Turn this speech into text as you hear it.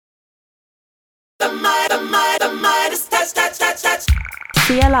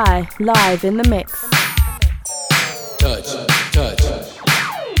CLI live in the mix. Touch, touch,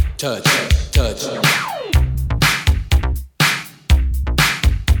 touch, touch.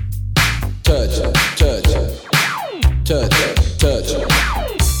 Touch, touch, touch, touch.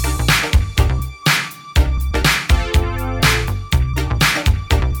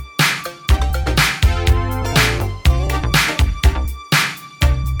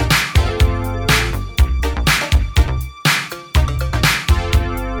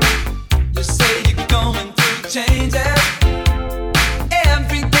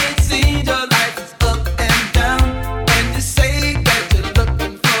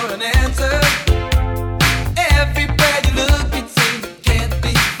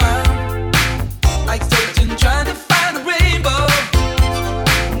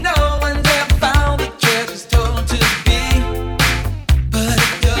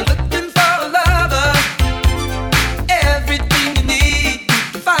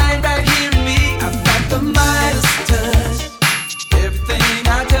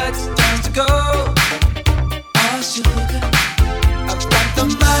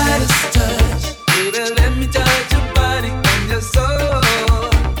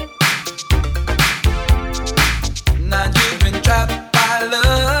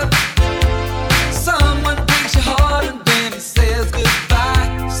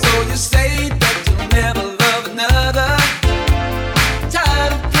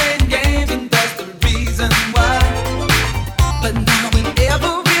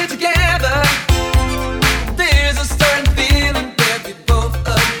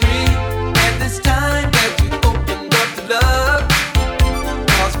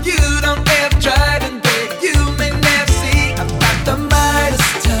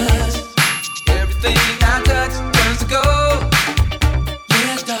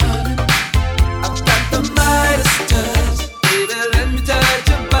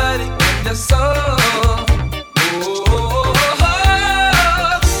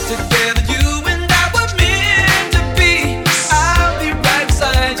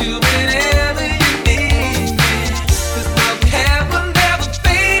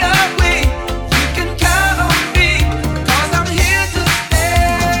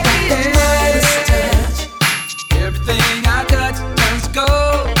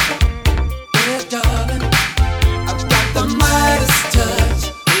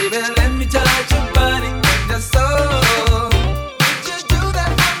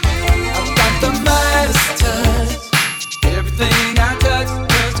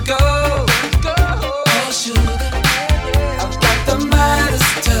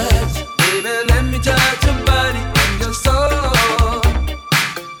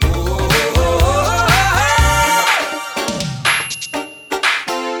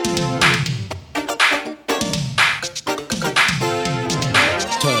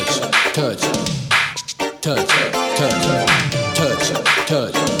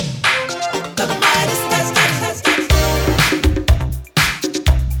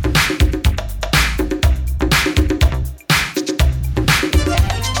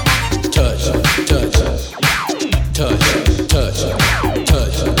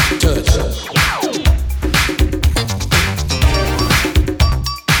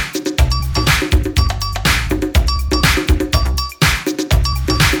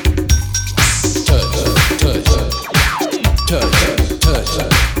 Touch.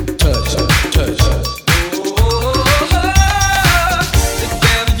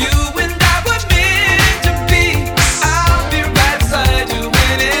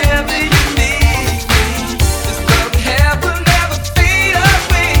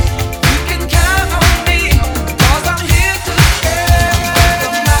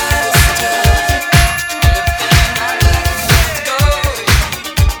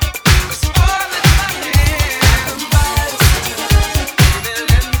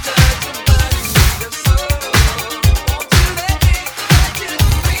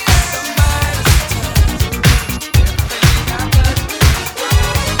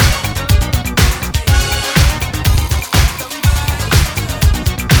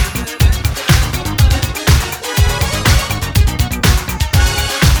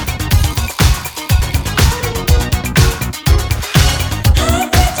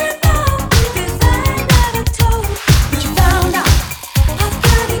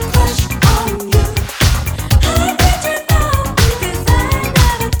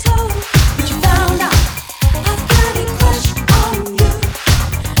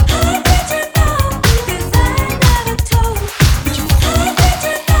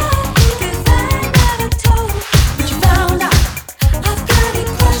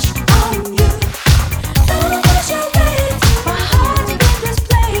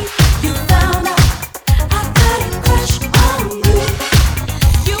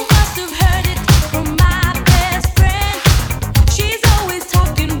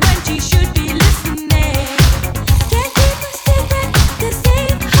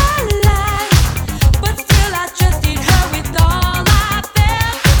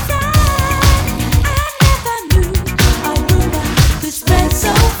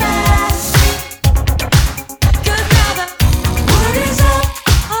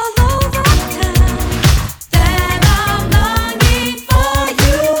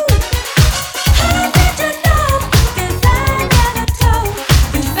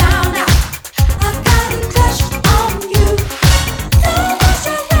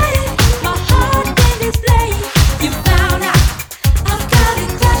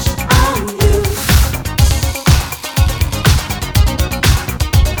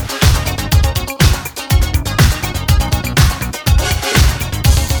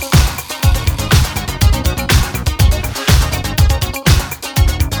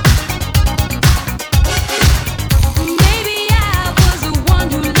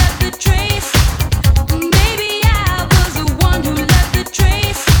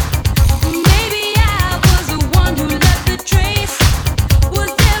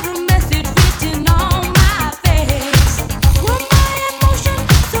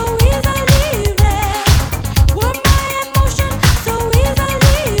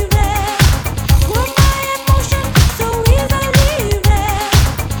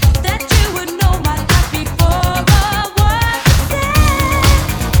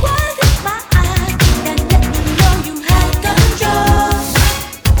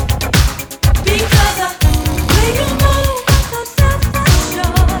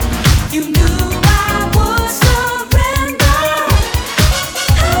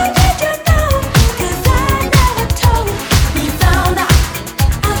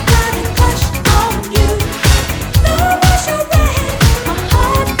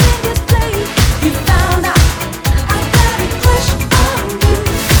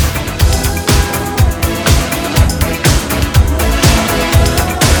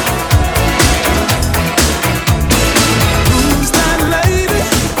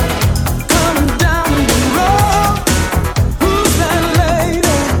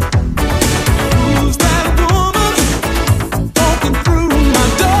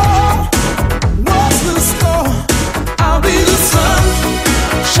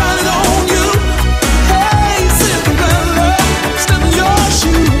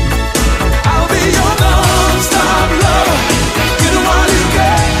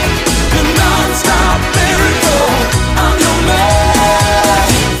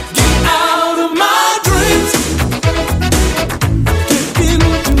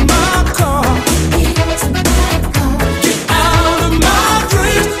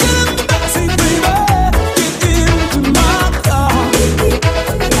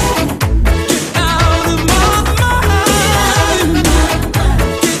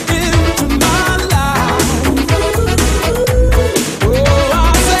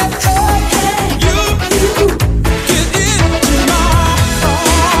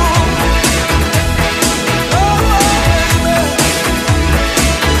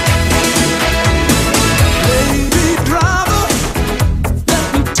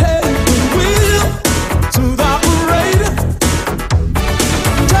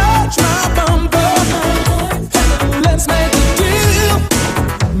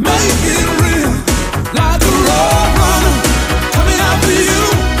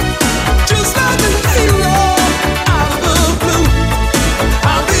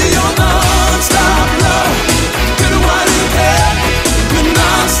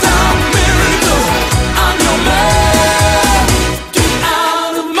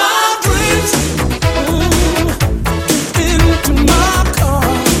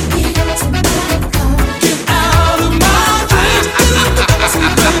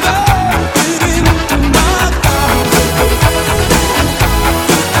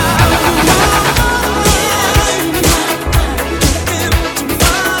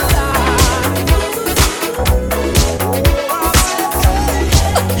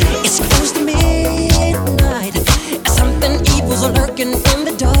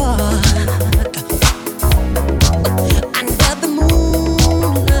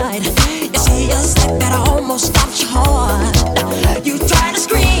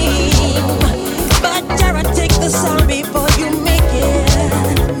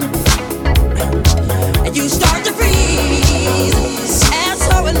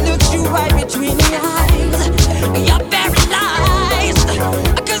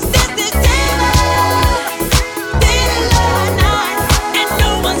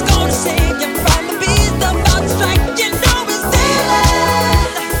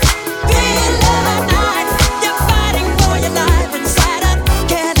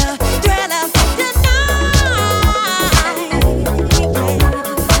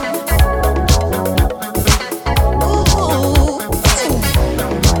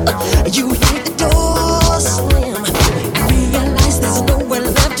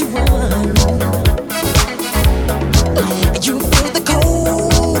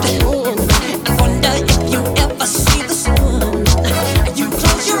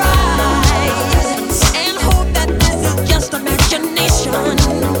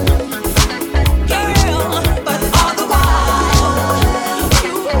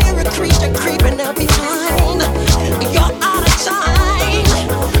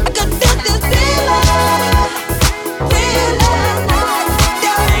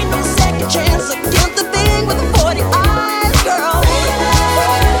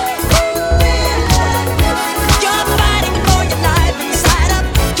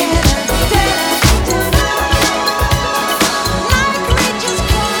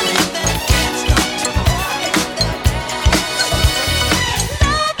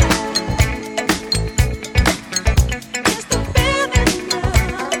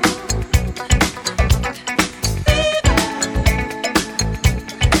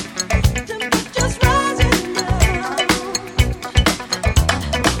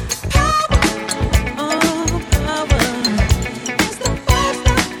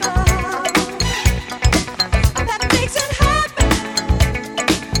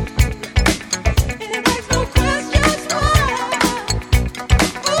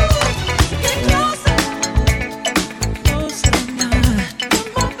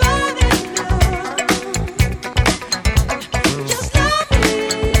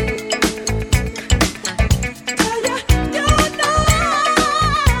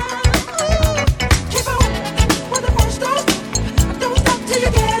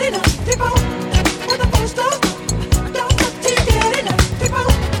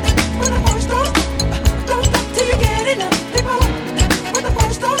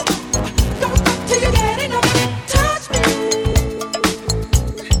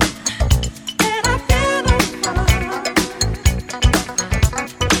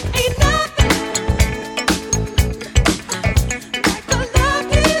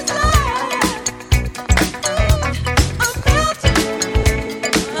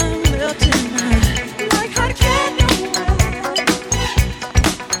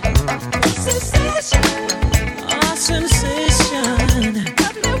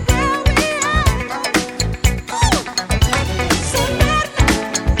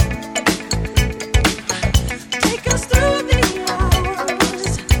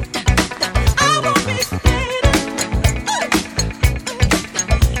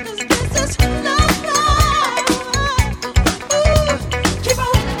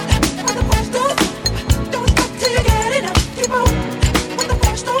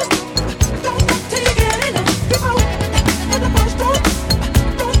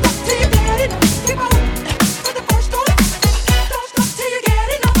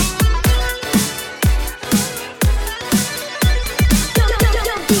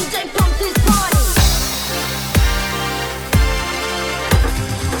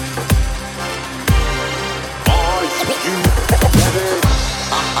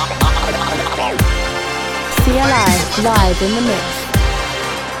 CLI live in the mix.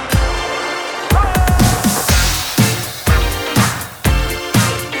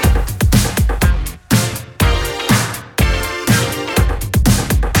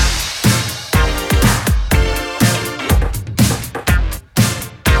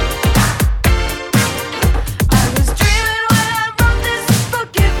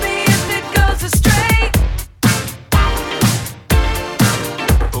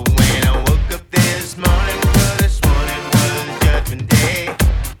 But when I woke up this morning, well, this morning was Judgment Day.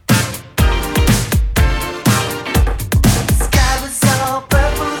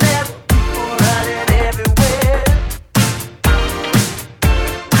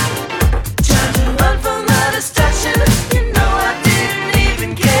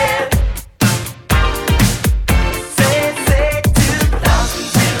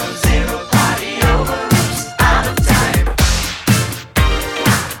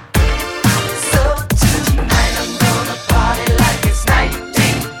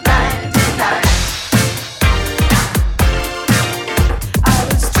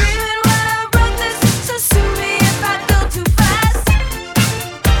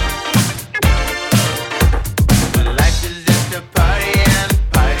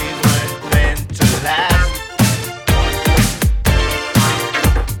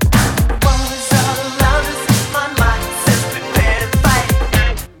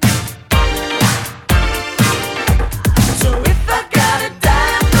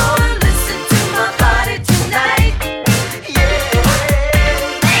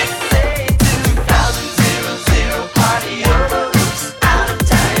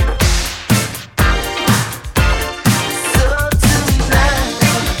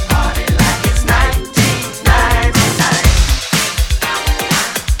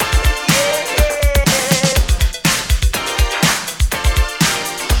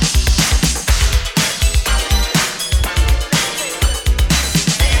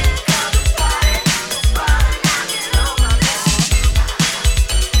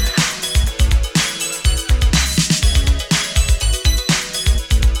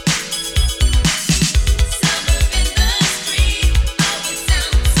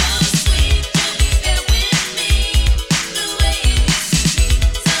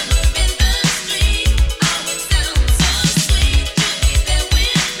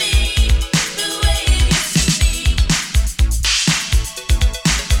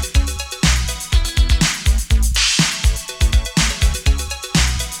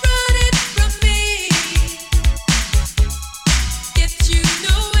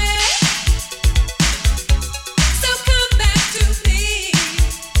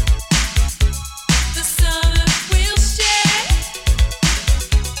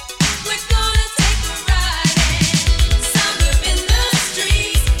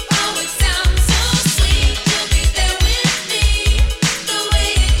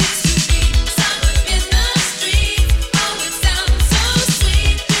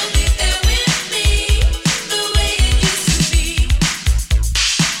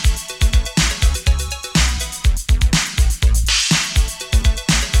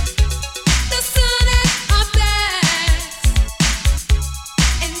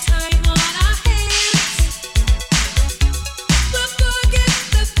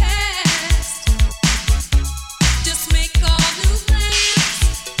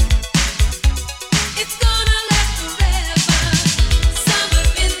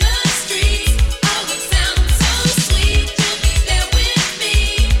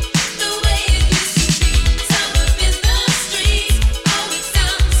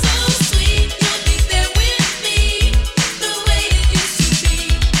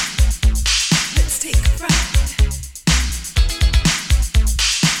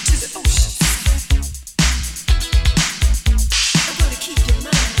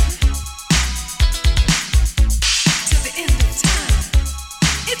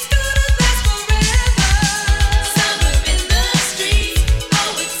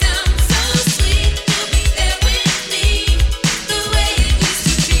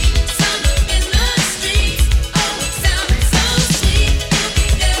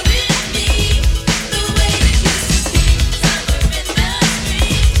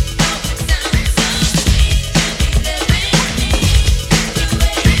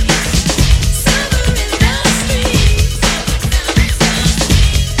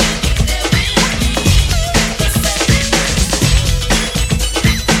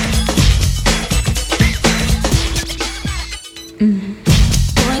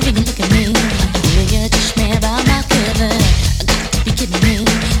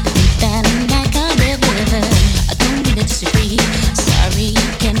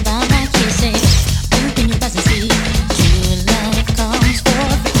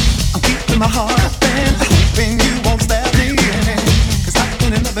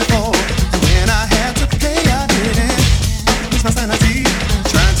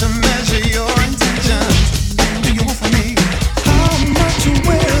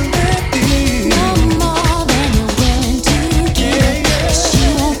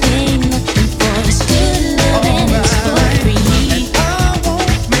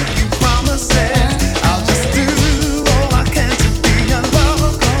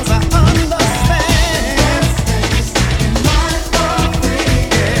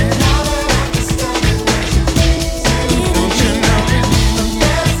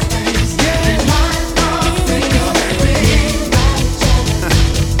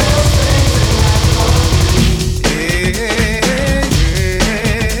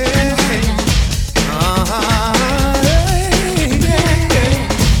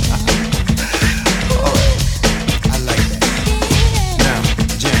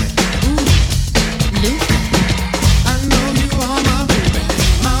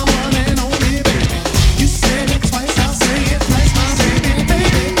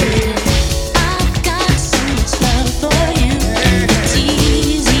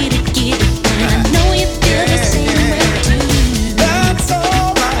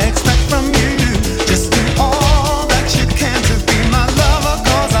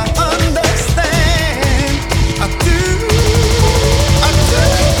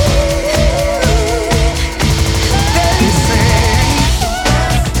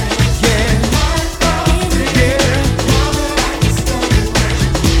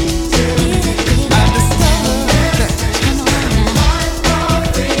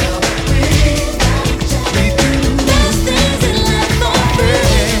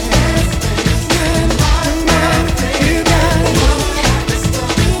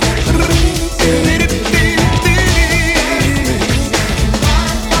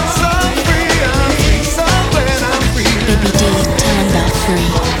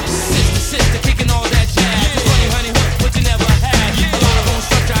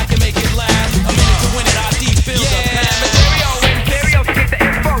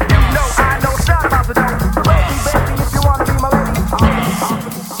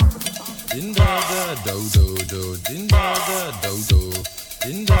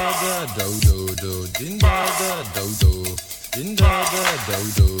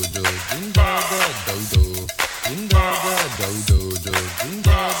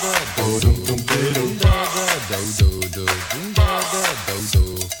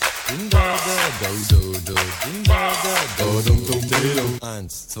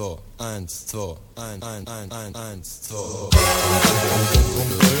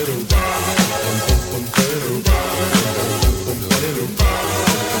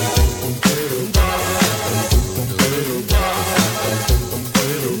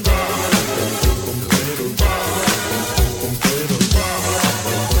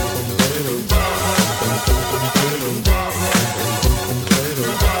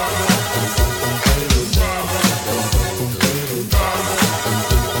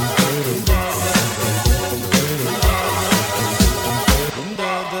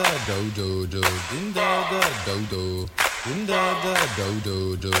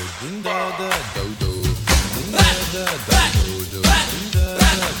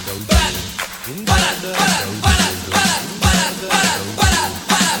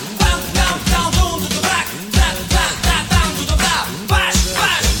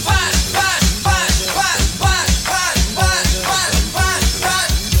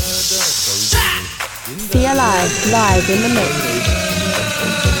 CLI live in the mix.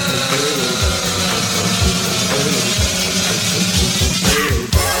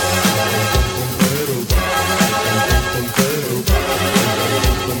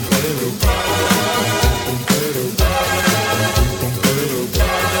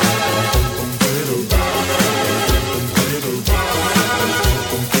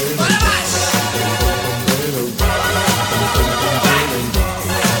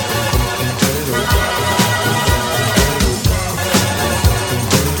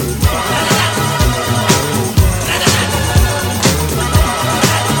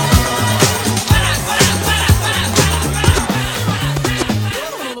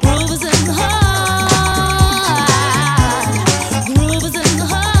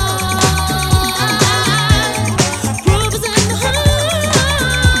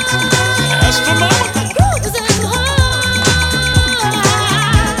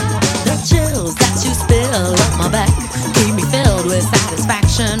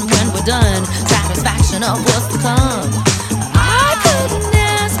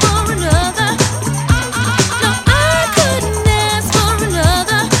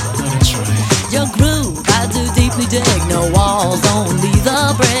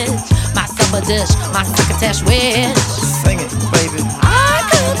 My succotash wish. Sing it, baby. I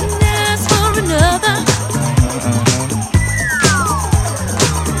couldn't ask for another.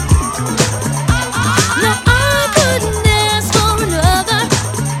 No, I couldn't ask for another.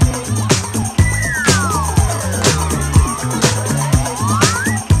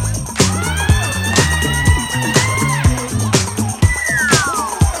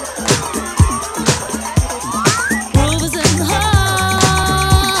 Groove is in the heart.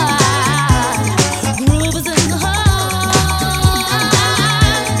 Groove is in the heart.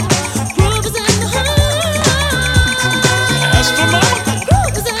 Groove is in the heart. That's for mama.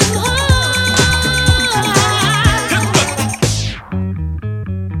 Groove is in the heart.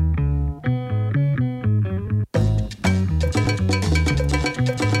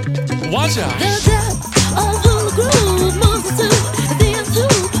 Watch out. The depth of who the groove moves us to the end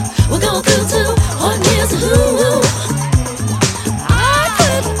loop. We'll go through to what is who. I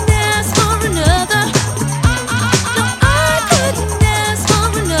couldn't ask for another. No, I couldn't ask for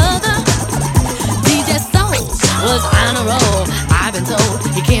another. DJ Soul was on a roll. I've been told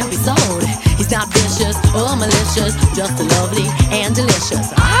he can't be sold. He's not vicious or malicious, just lovely and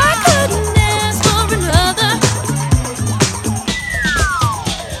delicious. I couldn't ask for another.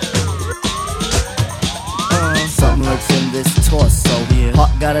 Something lurks in this torso.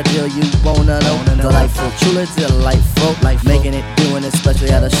 Heart got a deal you wanna know. Delightful, truly delightful. Making it, doing it,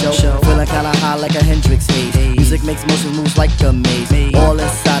 especially at a show. Feeling kinda high like a Hendrix haze. Music makes motion moves like a maze. All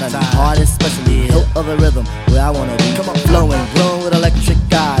inside of me, heart especially. Hilt of the rhythm, where I wanna be. Flowing, glowing with electric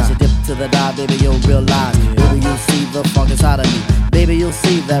eyes. You dip to the dive, baby, you'll realize. Baby, you'll see the funk inside of me. Baby, you'll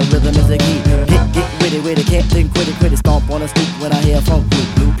see that rhythm is the key. Get witty, can't think quitty. Stomp on the stoop when I hear funk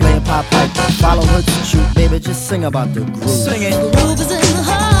blue. Playing pop pipe, follow her to shoot. Baby, just sing about the groove. Sing it. Groove is in the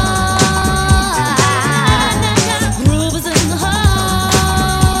heart. Groove is in the heart.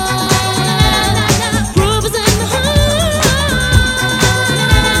 Groove is in the heart.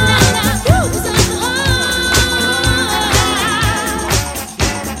 Groove is in the heart.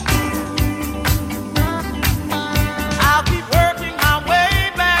 I'll keep working my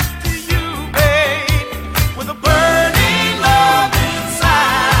way back to you, babe, with a burning love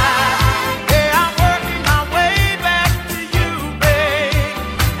inside. Yeah, I'm working my way back to you, babe.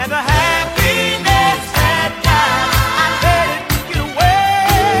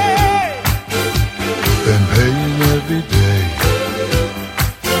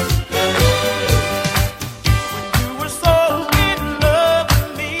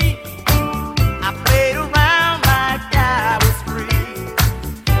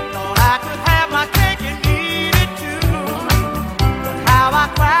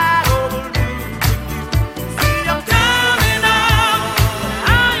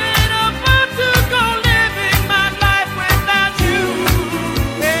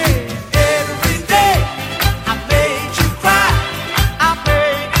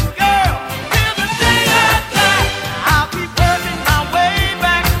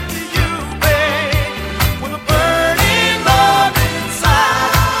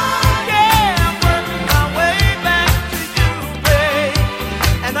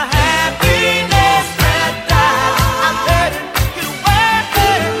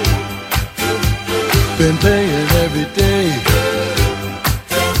 been playing every day.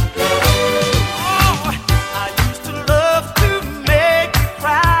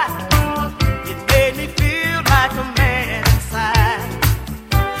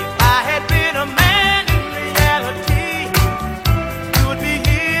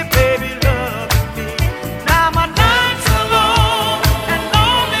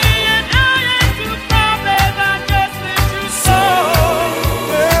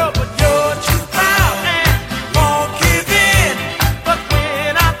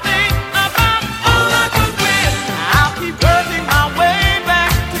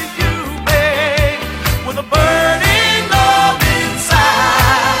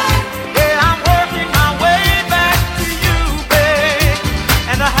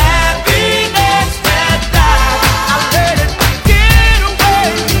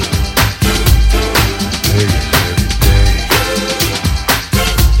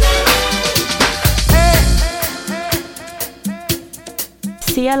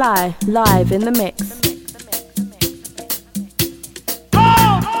 CLI live in the mix.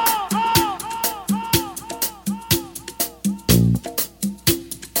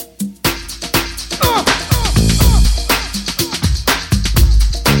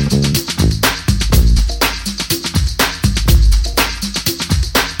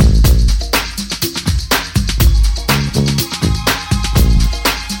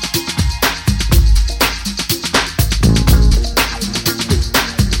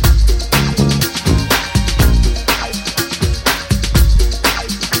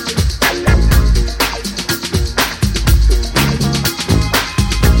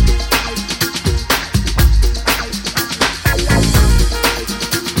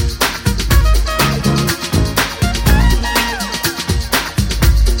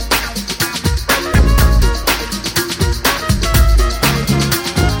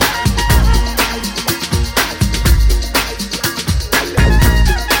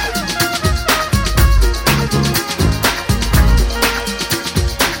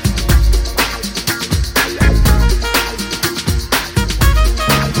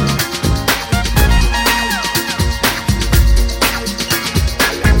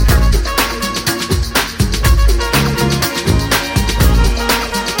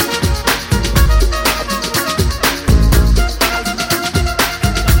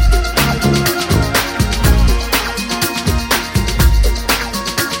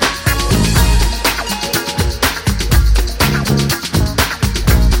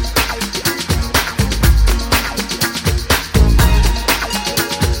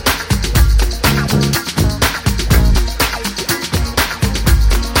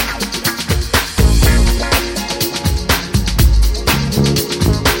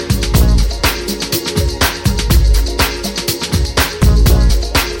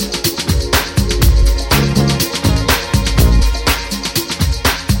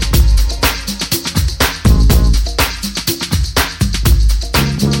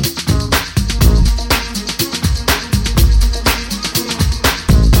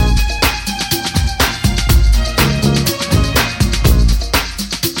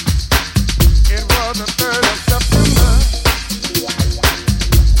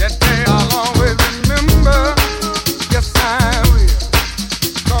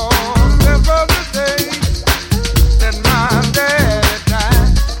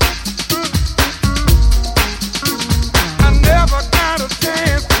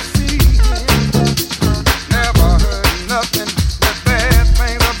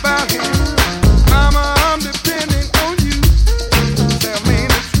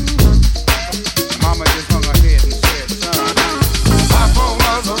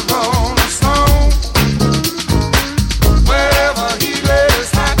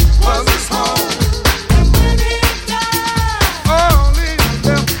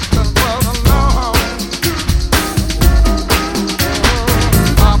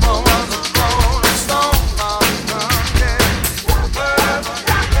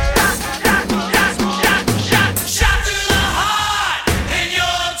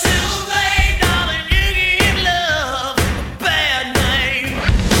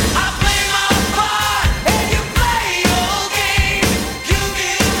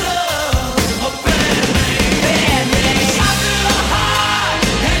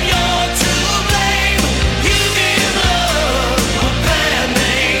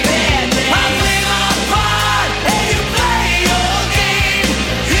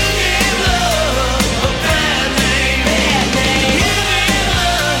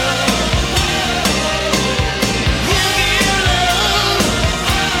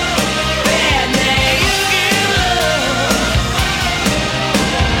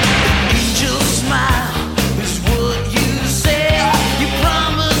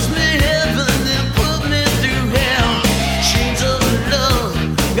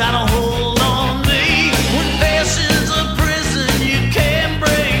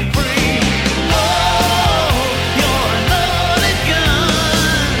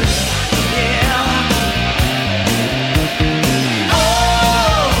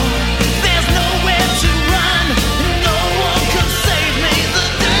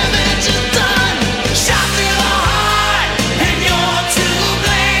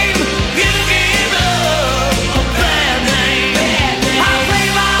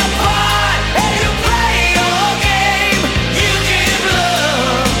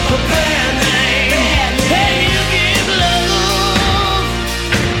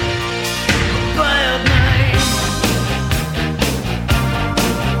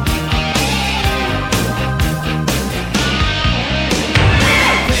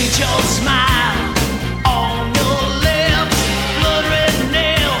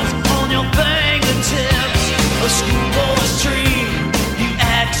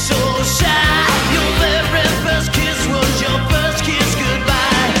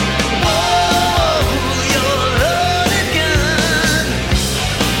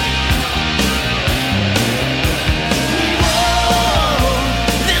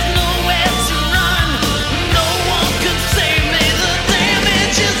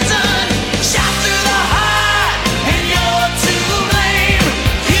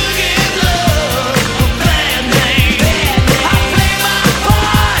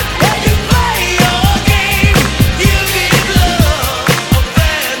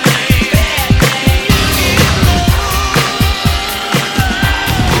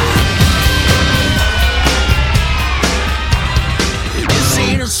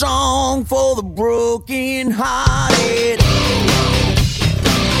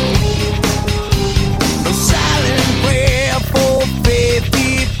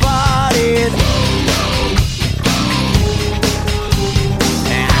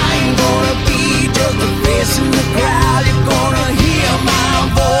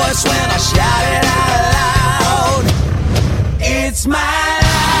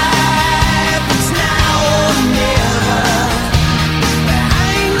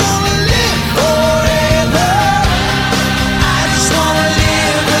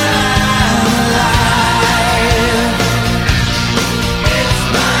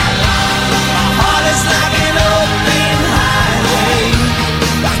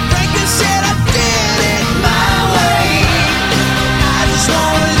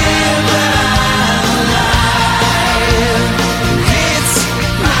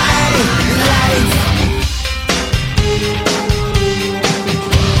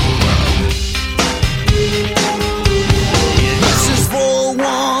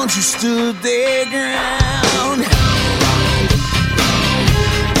 she stood their ground.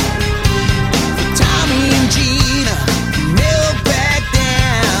 For Tommy and Gina never back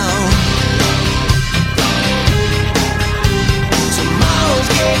down. Tomorrow's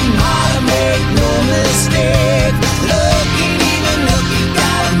getting harder, make no mistake. Looking even up, you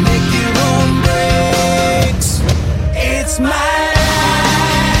gotta make your own breaks. It's my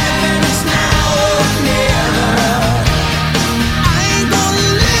life and it's now or never. I ain't gonna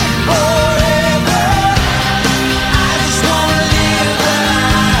live forever. I just wanna live while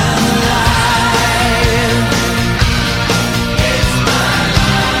I'm alive. It's my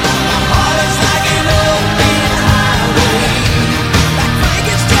life. My heart is like an open highway. Like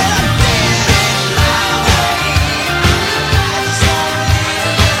Frankenstein, living my way. I just wanna live.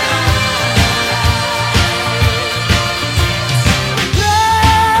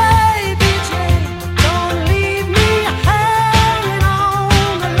 Baby Jane, don't leave me hanging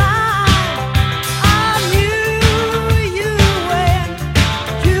on the line. I knew you when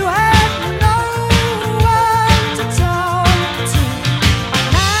you had no one to talk to.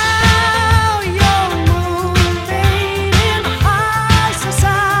 Now you're moving in high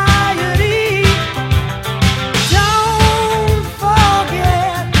society. Don't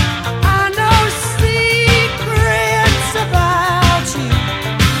forget, I know secrets about you.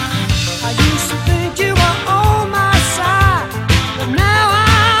 I used to think you were on my side, but now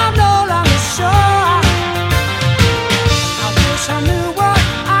I'm no longer sure. I wish I knew what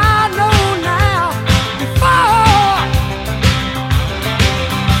I know now before.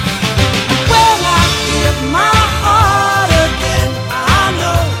 When I give my heart again, I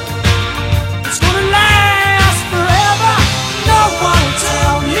know it's gonna last forever. No one will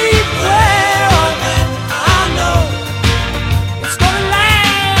tell me where or when. I know it's gonna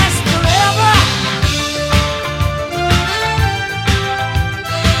last forever.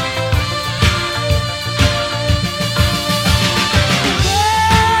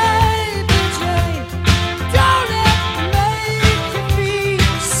 Baby Jane, don't let me make you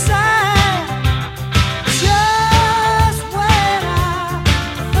feel sad. Just when I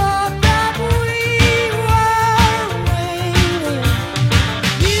thought that we were waiting,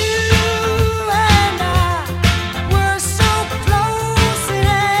 you and I were so close in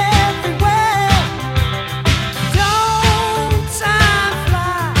every way. Don't time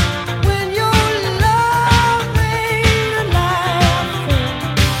fly when you're loving and laughing?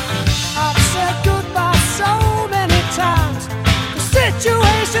 I've said goodbye so many times. The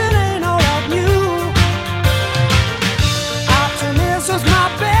situation ain't all that new. Optimism's my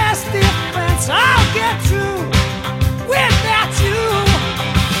best defense. I'll get through without you.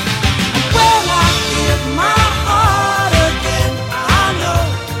 When I give my heart again, I know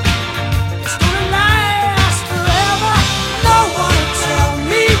it's gonna last forever. No one will tell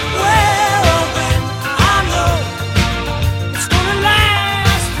me where or when. I know it's gonna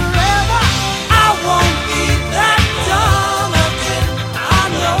last forever. I won't be that dumb again. I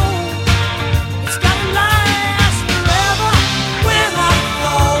know it's gonna last forever. When I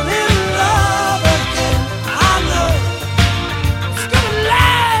fall in love again, I know it's gonna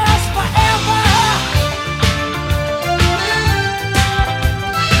last forever.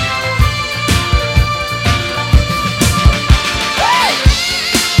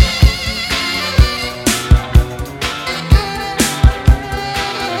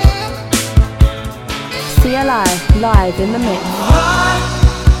 CLI live in the mix.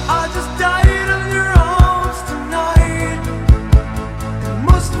 I just died in your arms tonight. It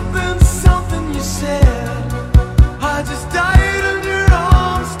must have been something you said. I just died in your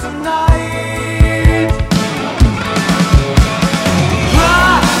arms tonight.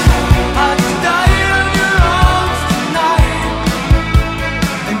 I just died in your arms tonight.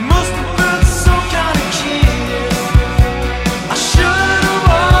 It must have been some kind of kiss. I should have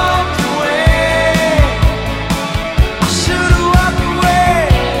walked away. I should have walked away.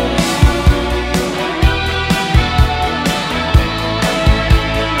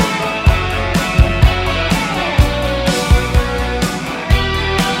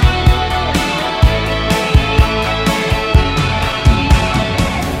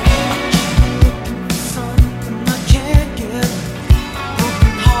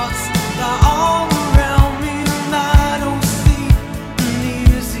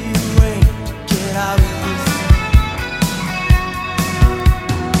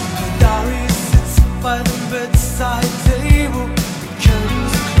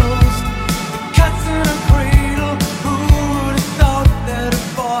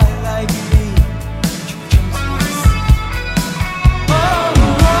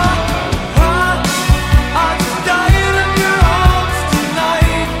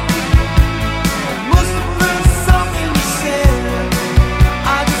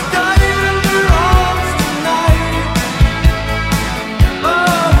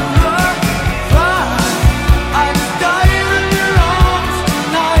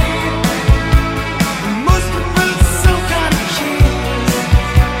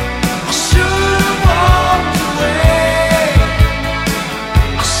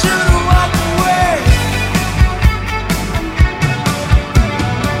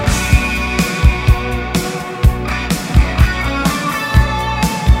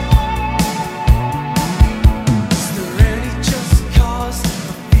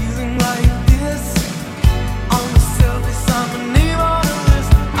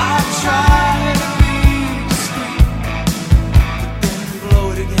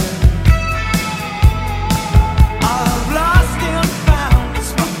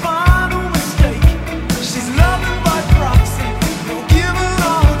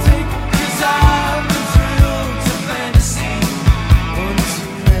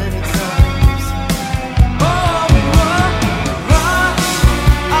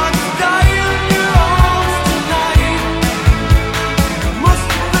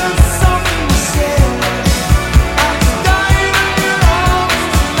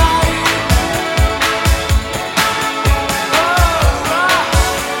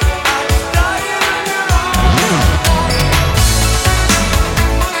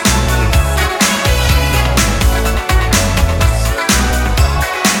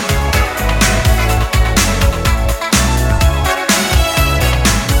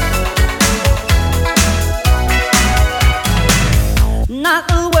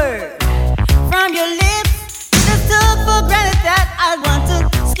 from your lips. You just took for granted that I want to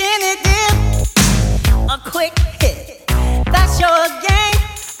skinny dip. A quick hit, that's your game.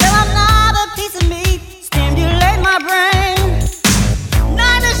 Well, I'm not a piece of meat, stimulate my brain.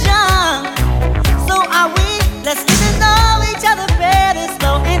 Night is young, so are we. Let's get to know each other better,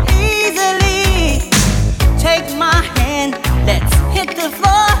 slow and easily. Take my hand, let's hit the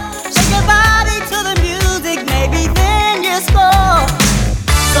floor. Shake your body to the music, maybe then you score.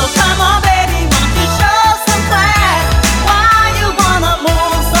 So come on, baby, won't you show some class? Why you wanna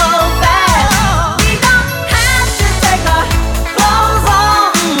move so fast? We don't have to take our clothes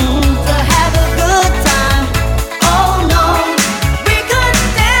off to have a good time. Oh no, we could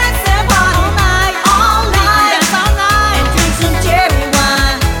dance and party all night, and drink some cherry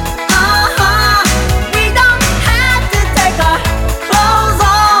wine. We don't have to take our clothes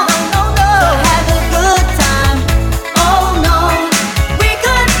off to have a good time. Oh no, we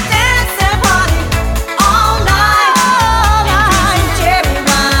could dance and party all night, and drink some cherry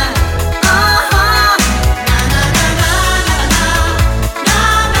wine.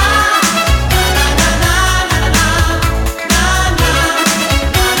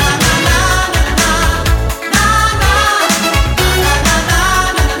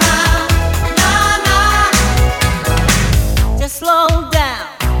 Just slow down.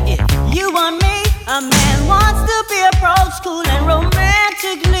 If you want me, a man wants to be approached cool and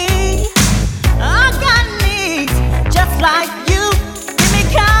romantically. I got needs just like you. Give me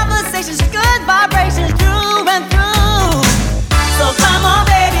conversations, good vibrations through and through. So come on,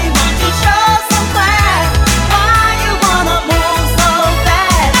 baby, won't you show some class? Why you wanna move so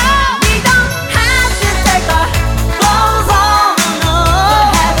fast? We don't have to take our clothes off to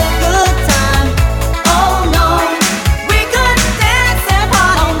have a good time. Oh no, we could dance and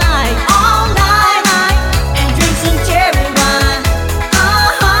party all night, and drink some cherry wine.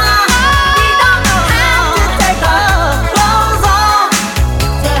 We don't have to take our clothes off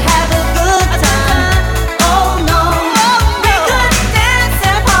to have a good time. Oh no, we could dance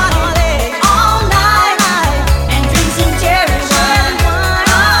and party all night, and drink some cherry wine.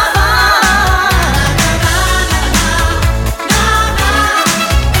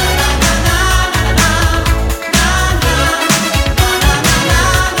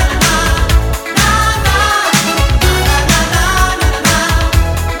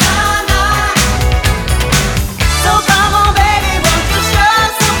 So come on, baby, won't you show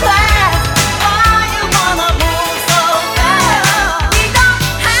some class? Why you wanna move so fast? We don't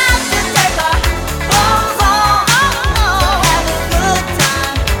have to take our clothes off to have a good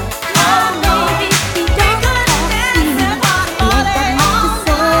time. Oh no, we could dance and party all night,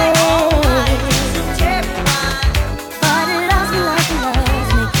 drink some cherry wine. But it loves me like it loves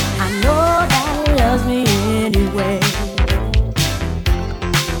me. I know that it loves me anyway.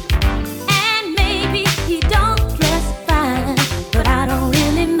 And maybe he don't dress fine, but I don't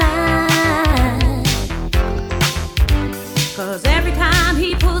really mind. 'Cause every time he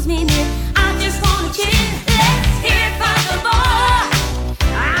pulls me near, I just wanna chill. Let's hear it from the boy.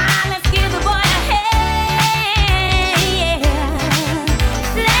 Let's give the boy a hand, yeah.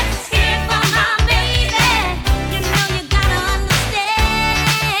 Let's hear it from my baby. You know you gotta understand,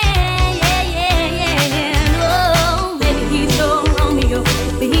 yeah. No, maybe he's no Romeo,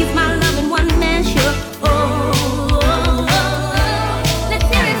 but he's my loving one-man show. Let's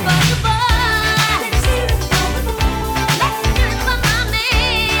hear it from the boy. Let's hear it from the boy. Let's hear it from my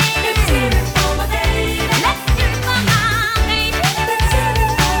man. Let's hear it from my baby. Let's hear it from my baby. Let's hear it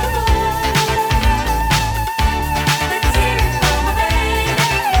from the boy. Let's hear it from my baby.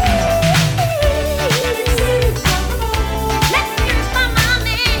 Let's hear it from the boy. Let's hear it from my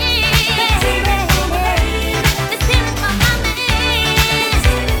man. Let's hear it from my baby. Let's hear it from my man. Let's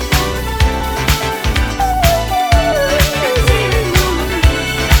hear it from the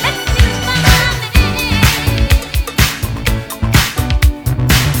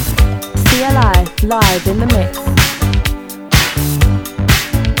CLI live in the mix.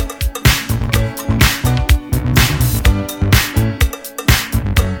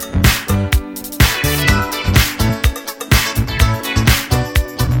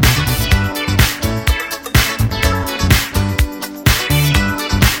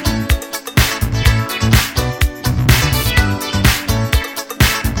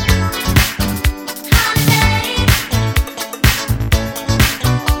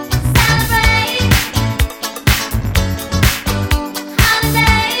 Celebrate.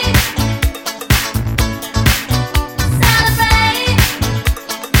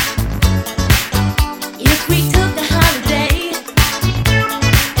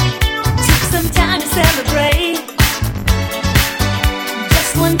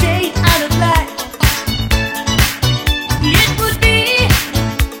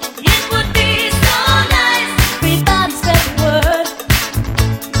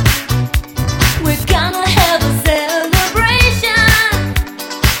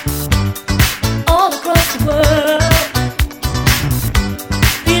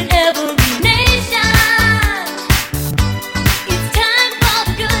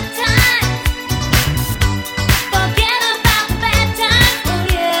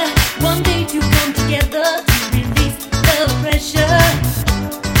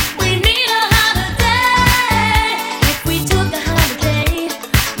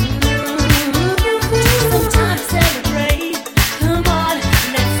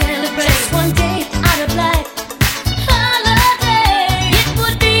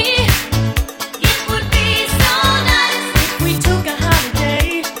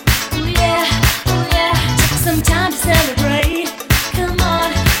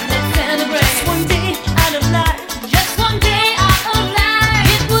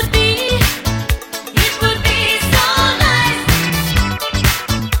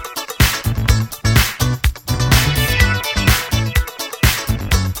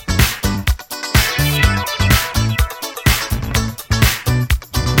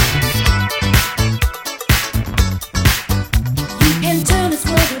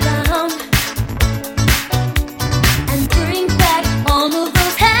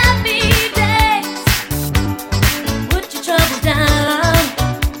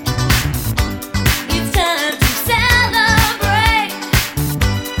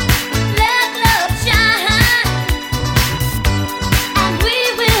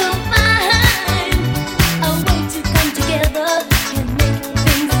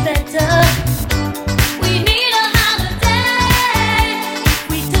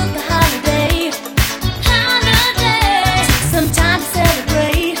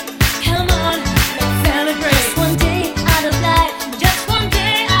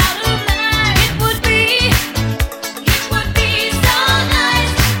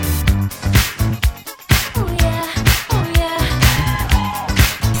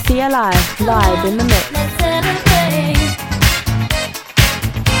 CLI live in the mix. Let's celebrate.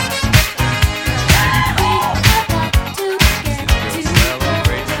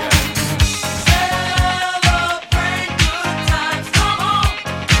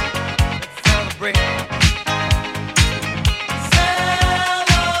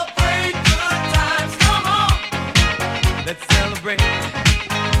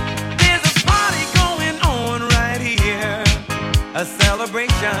 A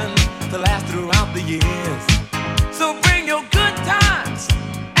celebration to last throughout the years. So bring your good times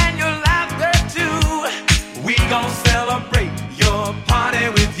and your laughter too. We gon' celebrate your party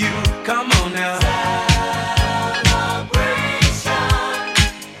with you. Come on now. Celebration.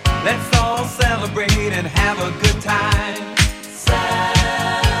 Let's all celebrate and have a good time. Celebration.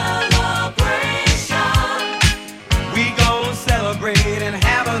 We gon' celebrate and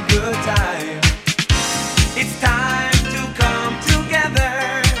have a good time. It's time to come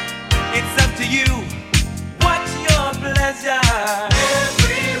together. It's up to you. What's your pleasure?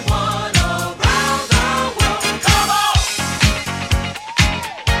 Everyone around the world, come on!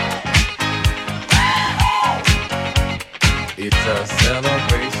 It's a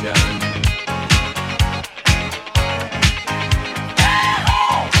celebration.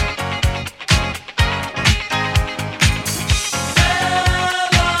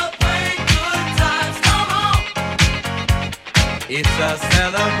 Celebrate good times, come on! It's a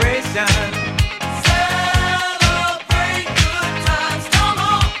celebration. Celebrate good times, come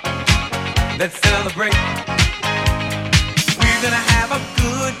on. Let's celebrate. We're gonna have a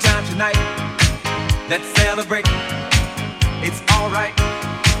good time tonight. Let's celebrate. It's alright.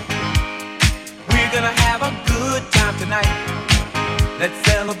 We're gonna have a good time tonight. Let's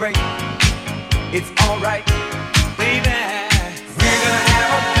celebrate. It's alright, baby. We're gonna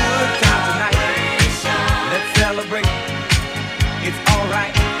have a good time tonight. Let's celebrate. It's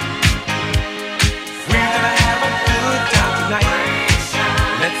alright. We're gonna have a good time tonight.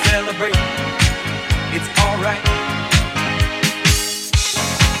 Let's celebrate. It's alright.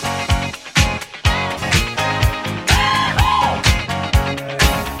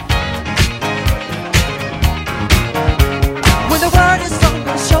 When the word is on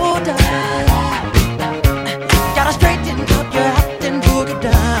your shoulder, gotta straighten up your act and boogie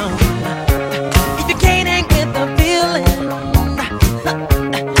down. If you can't hang with the feeling,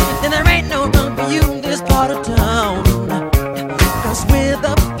 then there ain't no room for you in this part of town. 'Cause we're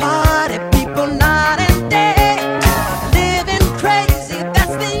the party people night and day, living crazy,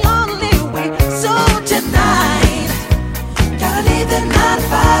 that's the only way. So tonight, gotta leave the 9 to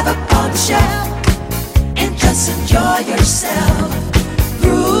 5 up on the shelf and just enjoy yourself.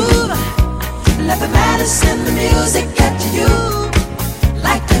 Groove, let the madness and the music get to you.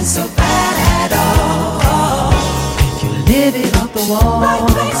 Life ain't so bad at all. You live it off the wall.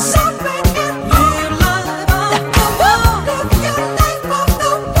 Life ain't so bad at all. Live life off the wall. Live your life off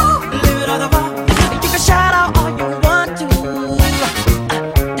the wall. Live it off the wall. You can shout out all you want to,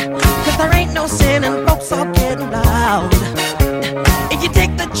 'cause there ain't no sin and folks are getting loud. If you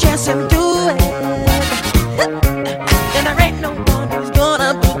take the chance and do it, then there ain't no one who's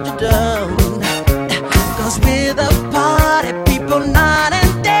gonna put you down. 'Cause we're the party people night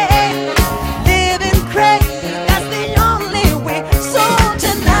and day, living crazy, that's the only way. So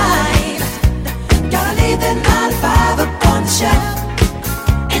tonight, gotta leave the 9 to 5 up on the shelf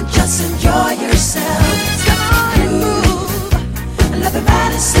and just enjoy yourself. Groove, let the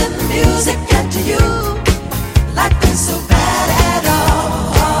madness and the music get to you. Life ain't so bad at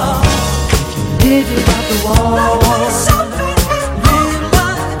all. Live it off the wall. Live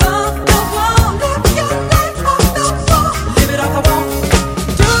life off the wall. Live your life off the wall. Live it off the wall.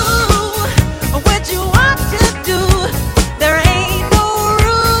 Do what you want to do. There ain't no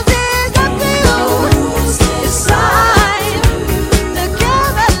rules, it's up to you. It's time to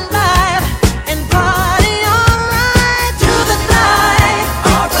get alive and party alright through the night.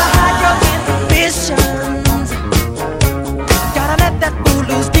 Hide your inhibitions. Gotta let that boo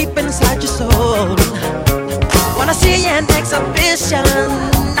loose deep inside your soul. Wanna see an exhibition?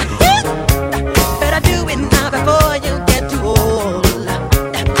 Better do it now before you get too old.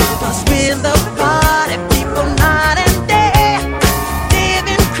 'Cause we're the party people night and day,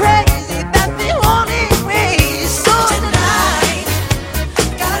 living crazy, that's the only way. So tonight,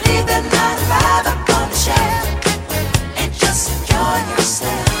 gotta leave the 9 to 5 up on the shelf and just enjoy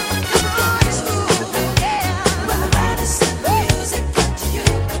yourself. When the madness and the music get to you,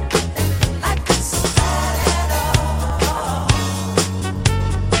 life is so bad at all.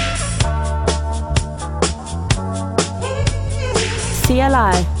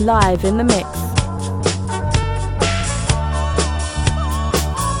 CLI live in the mix.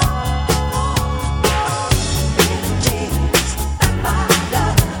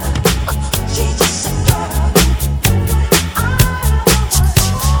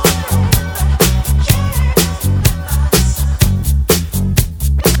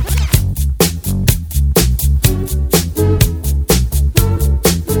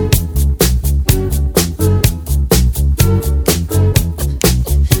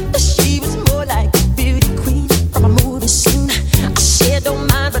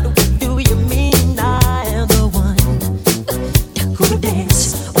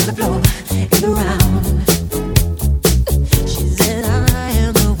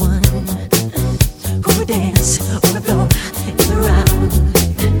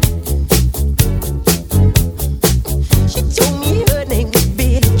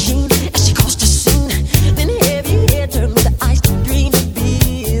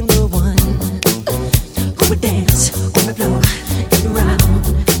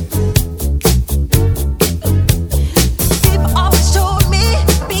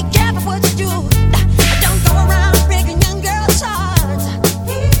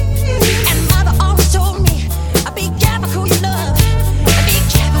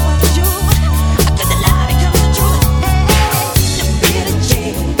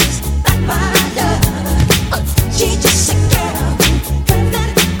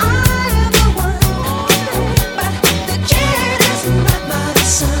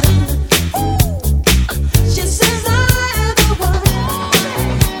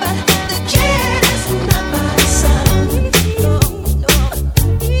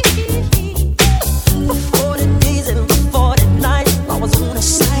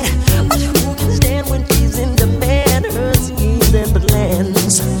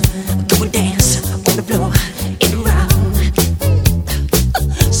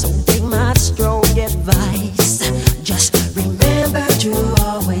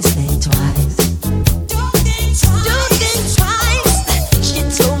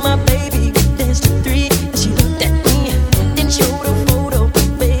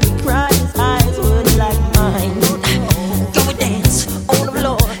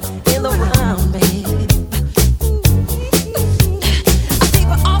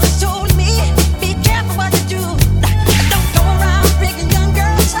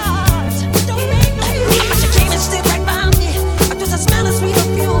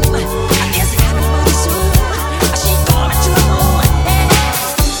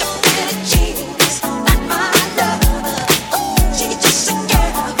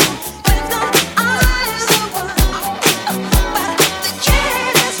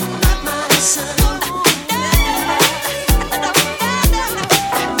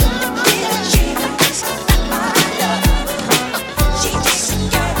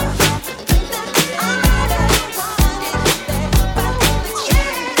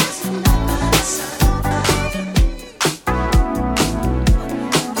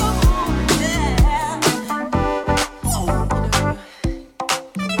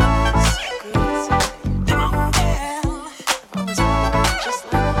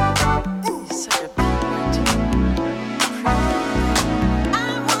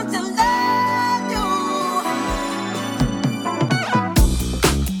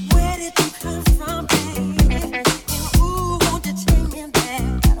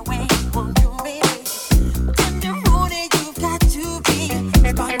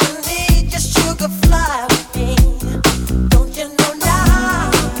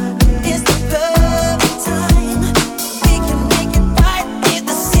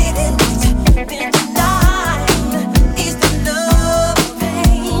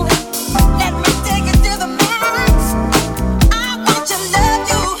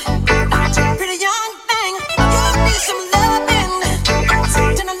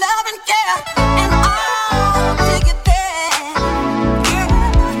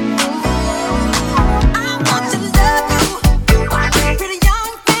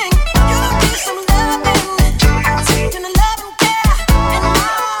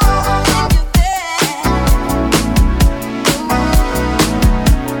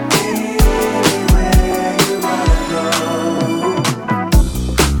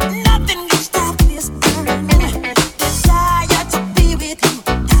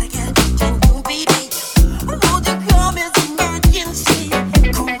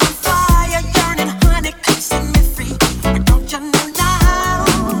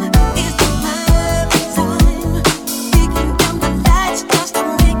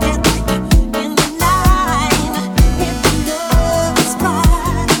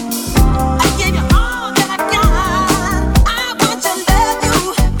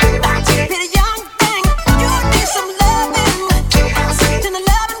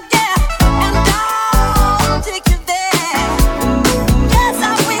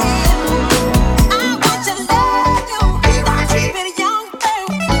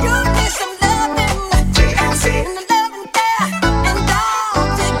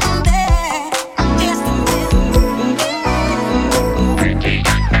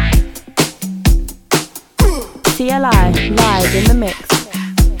 CLI, live in the mix.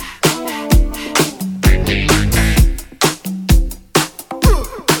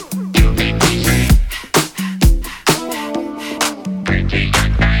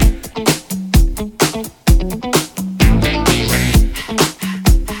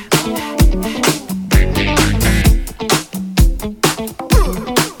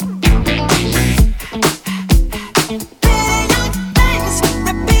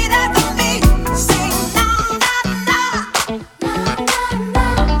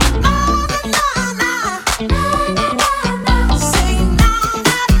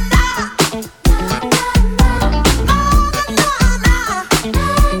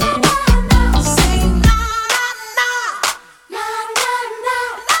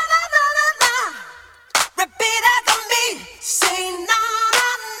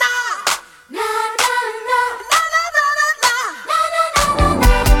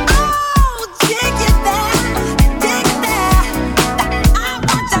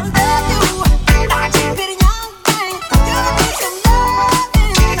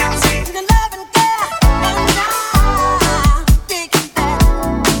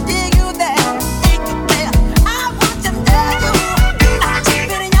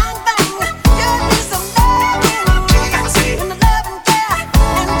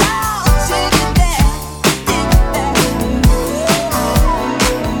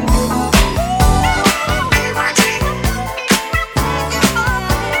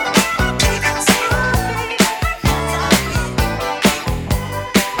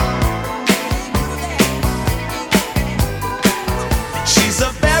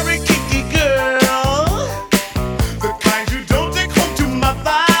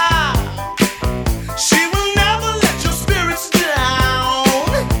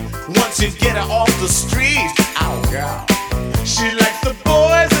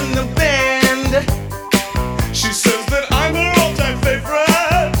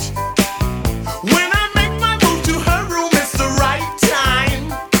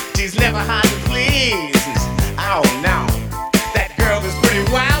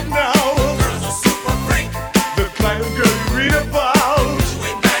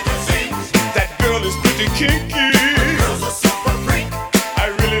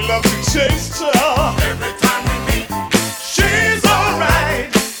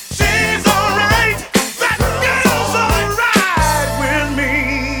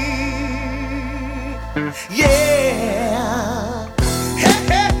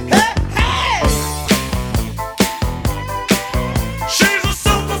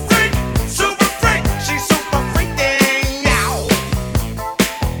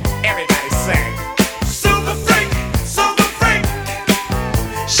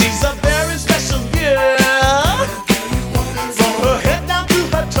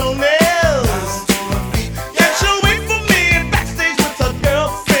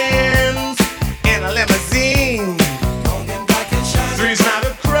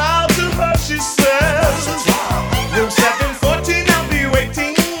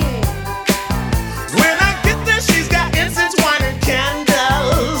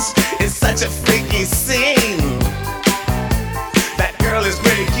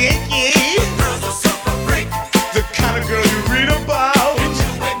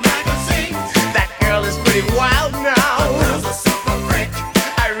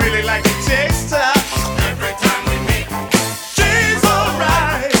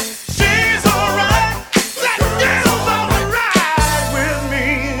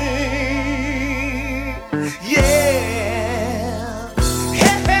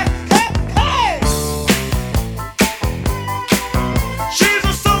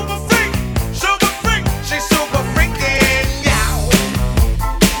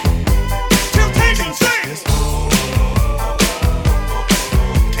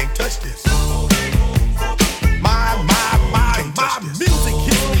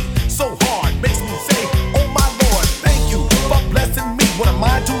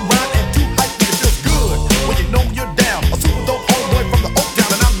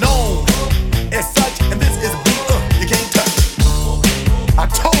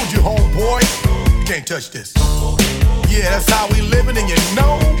 touch this. Yeah, that's how we living, and you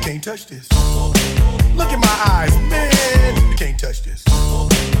know you can't touch this. Look in my eyes, man, you can't touch this.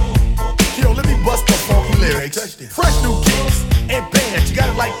 Yo, let me bust the funky lyrics. Fresh new kicks and bands, you got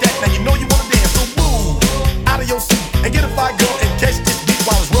it like that. Now you know you wanna dance, so move out of your seat and get a fire girl and catch this beat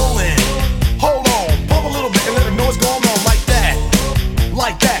while it's rolling. Hold on, pump a little bit and let them know what's going on like that,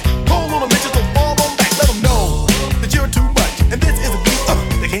 like that. Hold on a minute, just don't fall on back. Let them know that you're too much, and this is a beat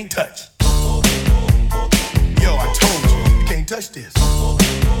they can't touch. Yo, I told you, you can't touch this.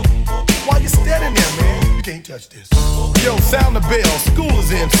 Why you standing there, man? You can't touch touch this. Yo, sound the bell, school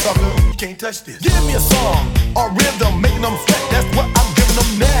is in, sucker. You can't touch this. Give me a song, a rhythm, making them sweat. That's what I'm giving them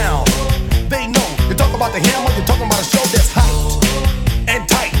now. They know, you talk about the hammer, you're talking about a show that's hyped and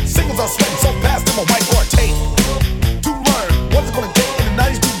tight. Singles are sweating so fast, them a white or a tape. To learn what's it gonna take in the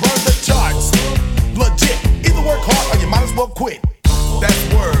 90s to burn the charts. Legit, either work hard or you might as well quit. That's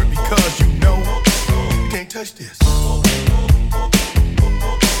word, because you know you can't touch this.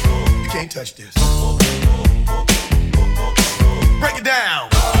 You can't touch this. Break it down.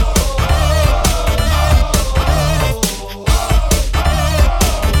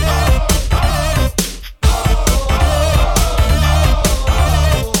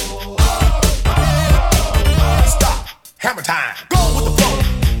 Stop. Hammer time. Go with the flow.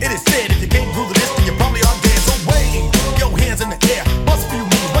 It is said if you can't groove this, then you probably are dead. So wave your hands in the air. Bust a few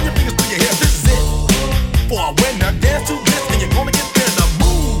moves. Run your fingers through your hair. This is it. For a winner, dance to this, and you're gonna get there. The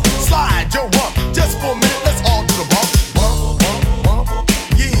move. Slide your rump. Just for a minute, let's all do the bump. Bump, bump.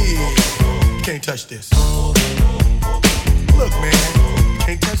 Yeah. You can't touch this. Look, man. You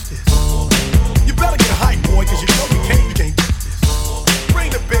can't touch this. You better get hype, boy, cause you know you can't touch this.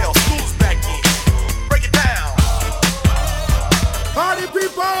 Ring the bell. School's back in. Break it down. Party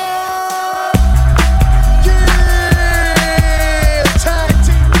people! Yeah! Tag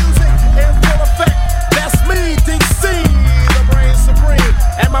team music in full effect. That's me, DC, the brain supreme.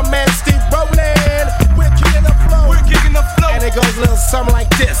 And my man Steve Rowland. We're kicking the flow. And it goes a little something like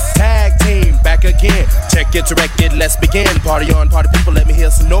this. Tag team, back again. Check it, direct it, let's begin. Party on, party people, let me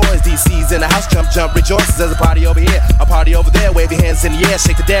hear some noise. DC's in the house, jump, jump, rejoices. There's a party over here, a party over there. Wave your hands in the air,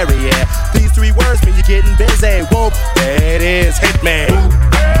 shake the dairy, yeah. These three words mean you're getting busy. Whoop, there it is, Hitman. Whoop,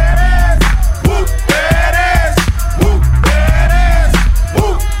 there it is. Whoop, there it is. Whoop, there it is.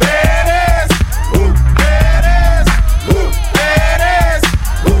 Whoop, there it is. Whoop, there it is. Whoop, there it is.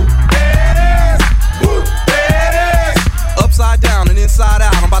 Whoop, there it is. Whoop, there it is. Upside down and inside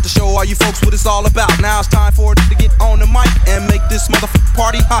out, I'm about to show all you folks what it's all about. Now it's time for it to get on the mic and make this motherfucking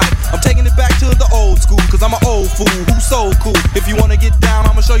party hype. I'm taking it back to the old school, cause I'm an old fool who's so cool. If you wanna get down,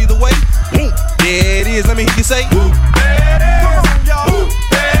 I'ma show you the way. There it is, let me hear you say. Whoop, there it is. Come on, y'all. Whoop,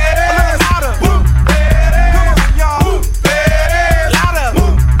 there it is. A little louder. Whoop, there it is. Come on, y'all. Whoop, there it is. Louder.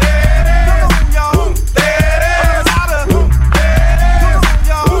 Whoop, there it is. Come on, y'all. Whoop, there it is. A little louder. Whoop, there it is. Come on,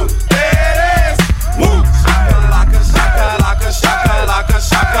 y'all. Whoop, there it is. Whoop, shaka laka shaka laka shaka laka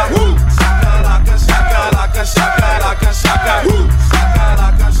shaka. Whoop, shaka laka shaka laka shaka laka shaka. Whoop, shaka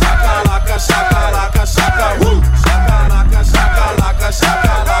laka shaka laka shaka laka shaka. Whoop, shaka laka shaka laka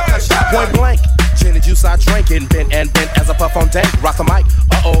shaka laka shaka. Point blank, gin and juice I drinking, bent and bent as I puff on dank. Rock the mic,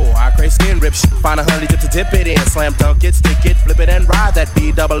 I crave skin rip shit. Find a honey dip to dip it in, slam dunk it, stick it, flip it and ride that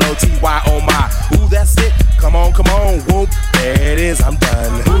B-double-O-T-Y, oh my. Ooh, that's it, come on, whoop, there it is, I'm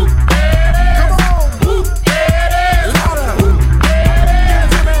done. Whoop, there it is. Come on, whoop, there it is. Louder. Whoop, there it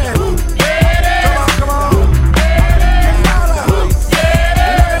is. Whoop, there it is. Come on. Whoop, there it is. Louder. Whoop, there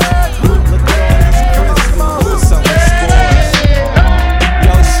it is. Whoop, Look at all these Christmas summer scores.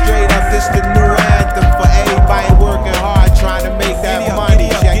 Yo, straight up, this the new anthem for everybody working hard trying to make that money.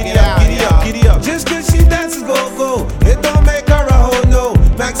 Check it out, Giddy up. Just cause she dances go. It don't make her a hoe, no.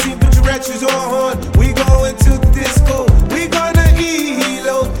 Maxine, put your retros on. We going to the disco. We gonna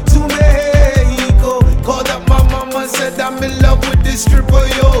hilo to Mexico. Called up my mama, said I'm in love with this stripper,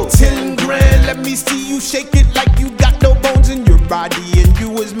 yo. 10 grand, let me see you shake it like you got no bones in your body. And you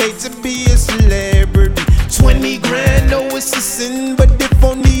was made to be a celebrity. 20 grand, no, it's a sin. But if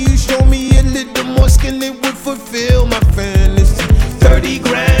only you show me a little more skin, it would fulfill my fantasy. 30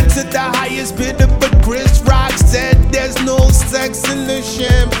 grand to the highest bidder, but Chris Rock said there's no sex in the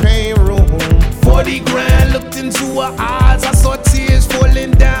champagne room. 40 grand, looked into her eyes, I saw tears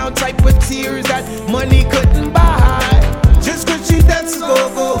falling down, type of tears that money couldn't buy. Just cause she dances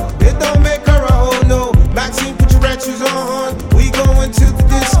go, it don't make her a hoe, no. Maxine, put your retros on, we going to the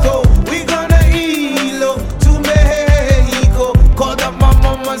disco. We gonna hilo to Mexico. Called up my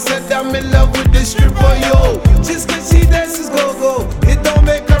mama, said I'm in love with this stripper, yo. Just cause she dances go, it don't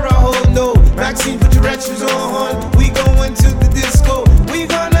make her a hoe, no. Maxine, put your retros on, we going to the disco. We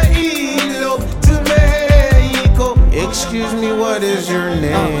gonna hilo to Mexico. Excuse me, what is your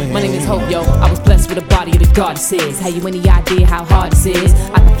name? My name is Hope, yo. I was blessed with a body of the goddesses. Have you any idea how hard this is?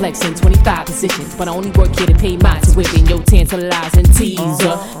 I can flex in 25 positions, but I only work here to pay my tuition. Yo, tantalizing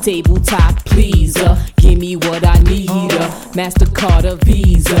teaser, tabletop pleaser. Give me what I need, MasterCard or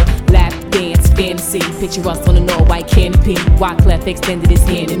Visa. Lap dance fantasy, picture us on a all-white canopy. Wyclef extended his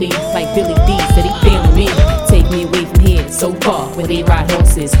hand to me, like Billy D said he feeling me. Take me away from here, so far, where they ride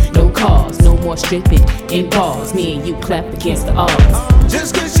horses. No cars, no more stripping in bars. Me and you clap against the odds.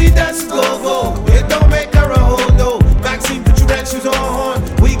 Just cause she dances go, it don't make her a hoe. shoes on.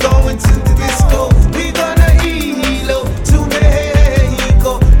 We going to the disco. We gonna hilo to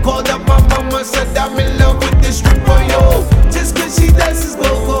Mexico. Called up my mama, said I'm in love with this stripper, yo. Just cause she dances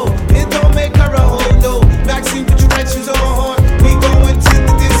go-go, it don't make her a hoe, no. Maxine, put your right shoes on. We going to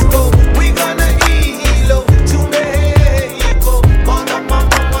the disco. We gonna hilo to Mexico. Called up my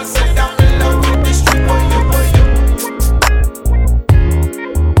mama, said I'm in love with this stripper, yo.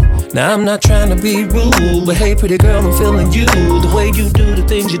 Now I'm not trying to be rude, but hey pretty girl, I'm feeling you. The way you do the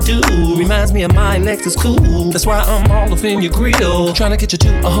things you do reminds me of my Lexus cool. That's why I'm all up in your grill, trying to get you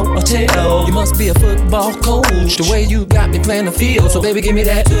to a hotel. You must be a football coach, the way you got me playing the field. So baby, give me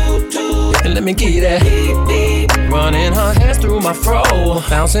that and let me give you that. Running her hands through my fro,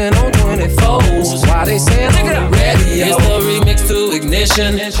 bouncing on 24s. Why they saying look at ready? It's the remix to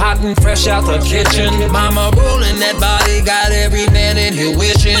Ignition, hot and fresh out the kitchen. Mama rolling that body, got every man in here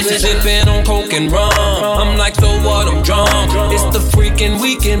wishing. Sipping on coke and rum, I'm like, so what, I'm drunk. It's the freaking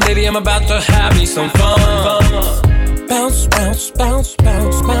weekend, baby, I'm about to have me some fun. Bounce, bounce, bounce,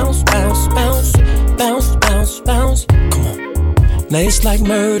 bounce, bounce, bounce, bounce, bounce, bounce, bounce. Come on. Now it's like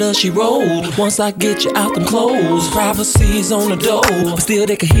murder, she rolled. Once I get you out them clothes, privacy's on the door, but still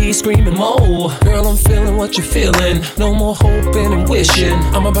they can hear you screaming more. Girl, I'm feeling what you're feeling. No more hoping and wishing.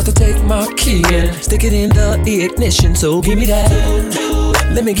 I'm about to take my key and stick it in the ignition. So give me that,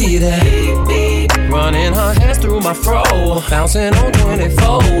 let me give you that. Running her hands through my fro, bouncing on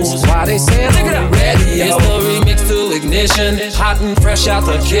 24s. Why they saying look at ready? It's the remix to Ignition, hot and fresh out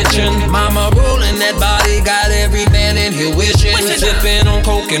the kitchen. Mama rolling that body, got every man in here wishing. Sipping on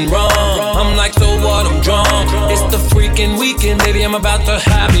coke and rum, I'm like, so what, I'm drunk. It's the freaking weekend, baby, I'm about to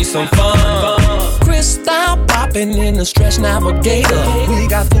have me some fun. Crystal popping in the Stretch Navigator. We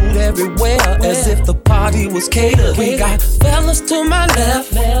got food everywhere, as if the party was catered. We got fellas to my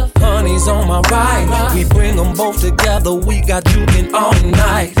left, honeys on my right. We bring them both together, we got juking all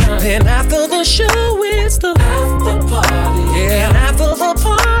night. Then after the show, it's the after party. Yeah, and after the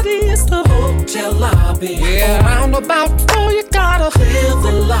party, it's the hotel lobby. Yeah, around about 4, you gotta clear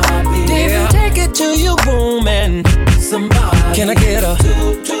the lobby. Then take it to your room and somebody. Can I get a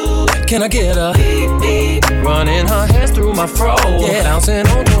can I get a running her hands through my fro, yeah, bouncing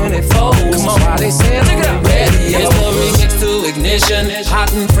on 24. Come on, why they saying look at ready? It's the remix to Ignition,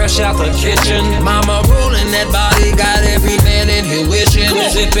 hot and fresh out the kitchen. Mama rolling that body, got every man in here wishing.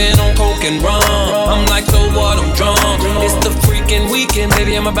 Sipping on coke and rum, I'm like, so what, I'm drunk. It's the freaking weekend,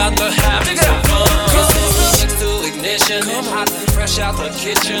 baby, I'm about to have some fun. It's the remix to Ignition, hot and fresh out the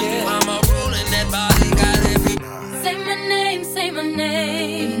kitchen. Mama rolling that body, got every. Say my name, say my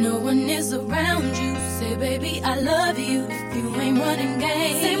name. If no one is around you, say baby I love you. If you ain't running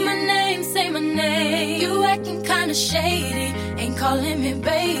game, say my name, say my name. You acting kinda shady, ain't calling me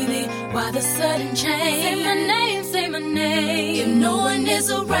baby. Why the sudden change? Say my name, say my name. If no one is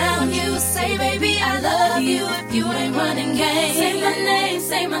around you, say baby I love you. If you ain't running game, say my name,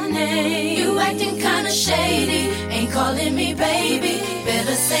 say my name. You acting kinda shady, ain't calling me baby.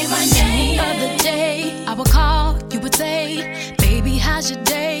 Better say my name. The other day I would call, you would say, baby, how's your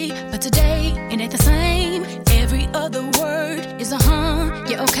day? But today, it ain't the same. Every other word is a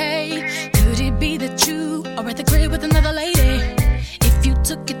yeah, okay. Could it be that you are at the crib with another lady? If you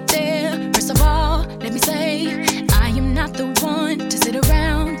took it there, first of all, let me say, I am not the one to sit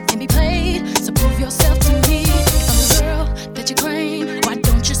around and be played. So prove yourself to me. If I'm the girl that you claim, why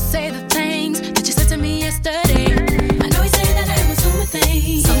don't you say the things that you said to me yesterday? I know you say that I was doing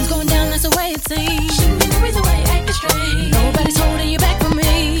things. Something's going down, that's the way it seems. Shouldn't be the reason why you're acting strange. Nobody's holding you back from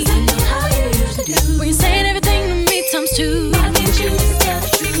me. 'Cause I know how you used to do. When you're saying everything to me times 2. Why can't you just tell the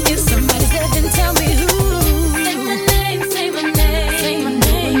truth? If somebody's dead, then tell me who. Say my name, say my name. Say my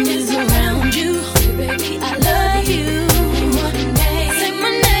name is around you. Say baby I love you. Say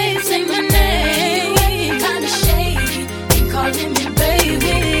my name, say my name. You acting kinda shady, ain't calling me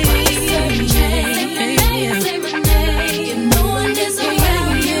baby. Say my name, say my name. If no one is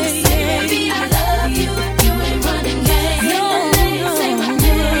around you, say baby I love you. If you ain't running game, say my name, say my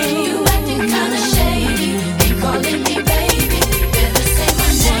name. You acting kinda shady, ain't calling me baby. Better say my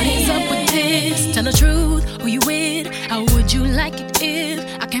name. What is up with this? Tell the truth, who you with? How would you like it if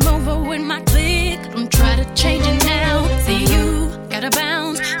I came over with my clique? Don't try to change it now. See you gotta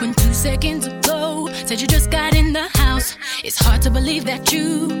bounce when 2 seconds ago said you just got in the house. It's hard to believe that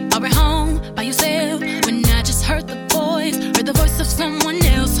you are at home by yourself when I just heard the voice of someone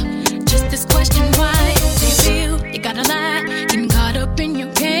else. Just this question, why do you feel you gotta lie? Getting caught up in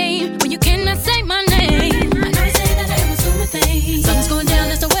your game when you cannot say my name. I know you say that I was doing things. Something's going down,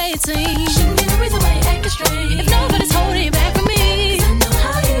 that's the way it seems. Shouldn't be the reason why you're acting strange. If nobody's holding you back from me, 'cause I know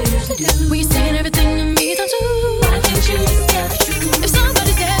how you used to do. When you're saying everything to me times 2. Why can't you just tell the truth?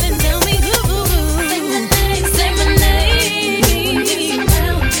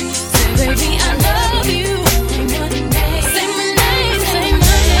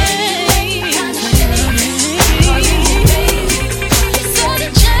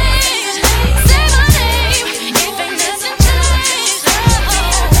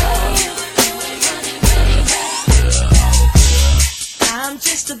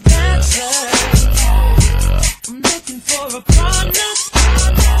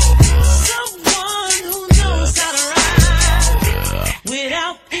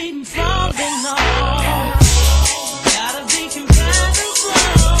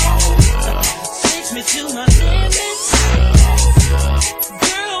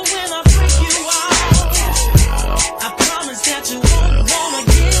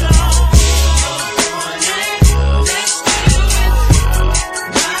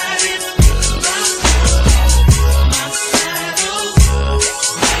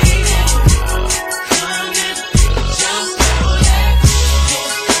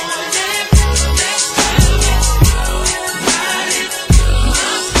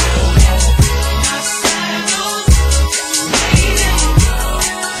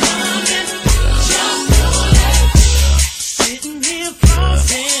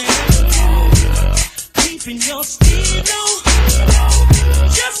 in your stereo.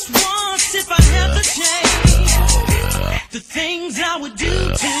 Just once, if I had the chance, the things I would do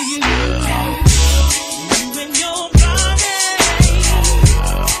to you. You and your body,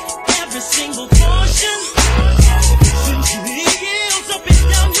 every single portion, heels up and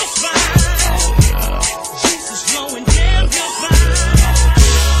down your spine. Jesus flowing down your spine.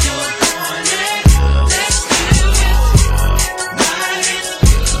 You're on it, let's do it. Ride it,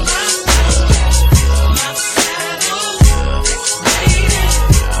 my soul, my saddle, waiting,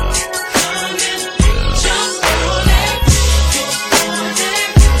 coming, jump on it. You're on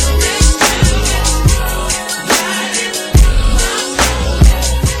it, let's do it. Ride it, my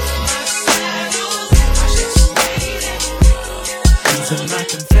soul, my saddle, These are my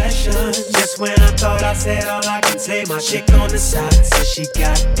confessions. Just when I thought I said all I can say, my chick on the side says she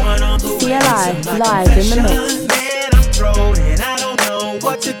got one on the way. CLI, live in the mix. Man, I'm thrown and I don't know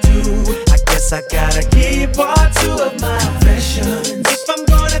what to do. I guess I gotta give part two of my confessions. If I'm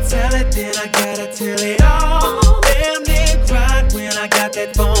gonna tell it, then I gotta tell it all. Damn near cried when I got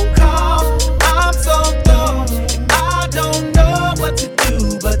that phone call. I'm so thrown, I don't know what to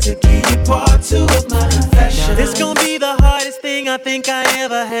do but to give you part two of my confessions. Now this gon' be the hardest thing I think I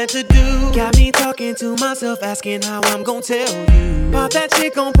ever had to do. Got me talking to myself, asking how I'm gon' tell you about that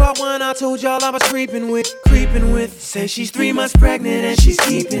chick on part one I told y'all I was creeping with. Say she's 3 months pregnant and she's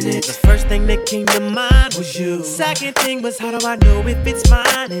keeping it. The first thing that came to mind was you. Second thing was, how do I know if it's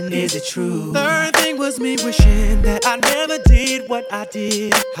mine and is it true? Third thing was me wishing that I never did what I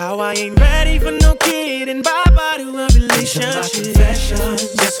did. How I ain't ready for no kid and bye-bye to a relationship. These are my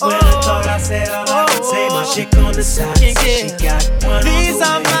confessions. Just when I thought I said all I could say, my chick on the side said she got one. These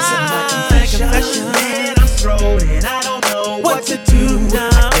are my confessions. Man, I'm thrown and I don't know what to do now.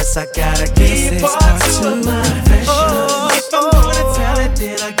 I guess I gotta give part two of my confessions. If I'm gonna tell it,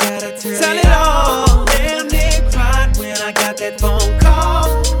 then I gotta tell it all. Damn near cried when I got that phone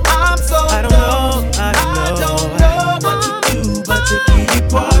call. I'm so I don't know what to do but to give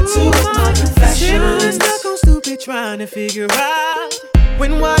part two of my confessions. Sitting stuck on stupid trying to figure out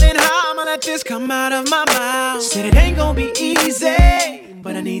when, what, and how I'ma let this come out of my mouth. Said it ain't gonna be easy,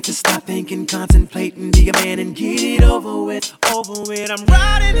 but I need to stop thinking, contemplating, be a man and get it over with. I'm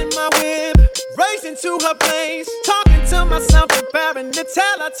riding in my whip, racing to her place, talking to myself, preparing to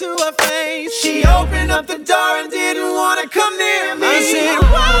tell her to her face. She opened up the door and didn't wanna come near me. I said,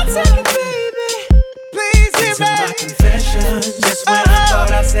 one second, baby, please hear me. These are my confessions. Just when I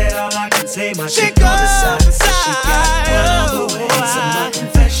thought I said all I can say, my chick on the side said she got one on the way. These are my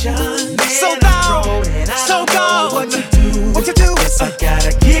confessions. Man, so gone, so gone. What to do? Yes, I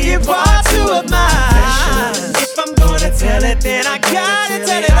gotta give you part two of my confessions. If I'm gonna tell it, then I gotta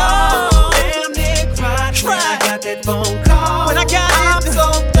tell it all. Damn near cried when I got that phone call. When I got it, I'm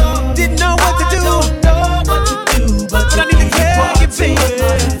so dumb, didn't know what to do. Don't know what to do, but I need to tell you, baby.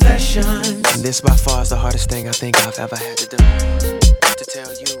 And this by far is the hardest thing I think I've ever had to do. To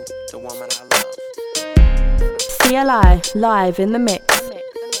tell you, the woman I love. CLI, live in the mix.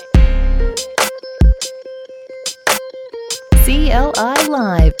 CLI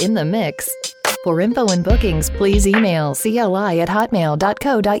Live in the mix. For info and bookings, please email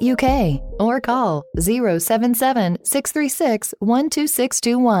cli@hotmail.co.uk or call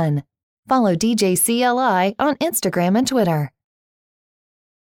 077-636-12621. Follow DJ CLI on Instagram and Twitter.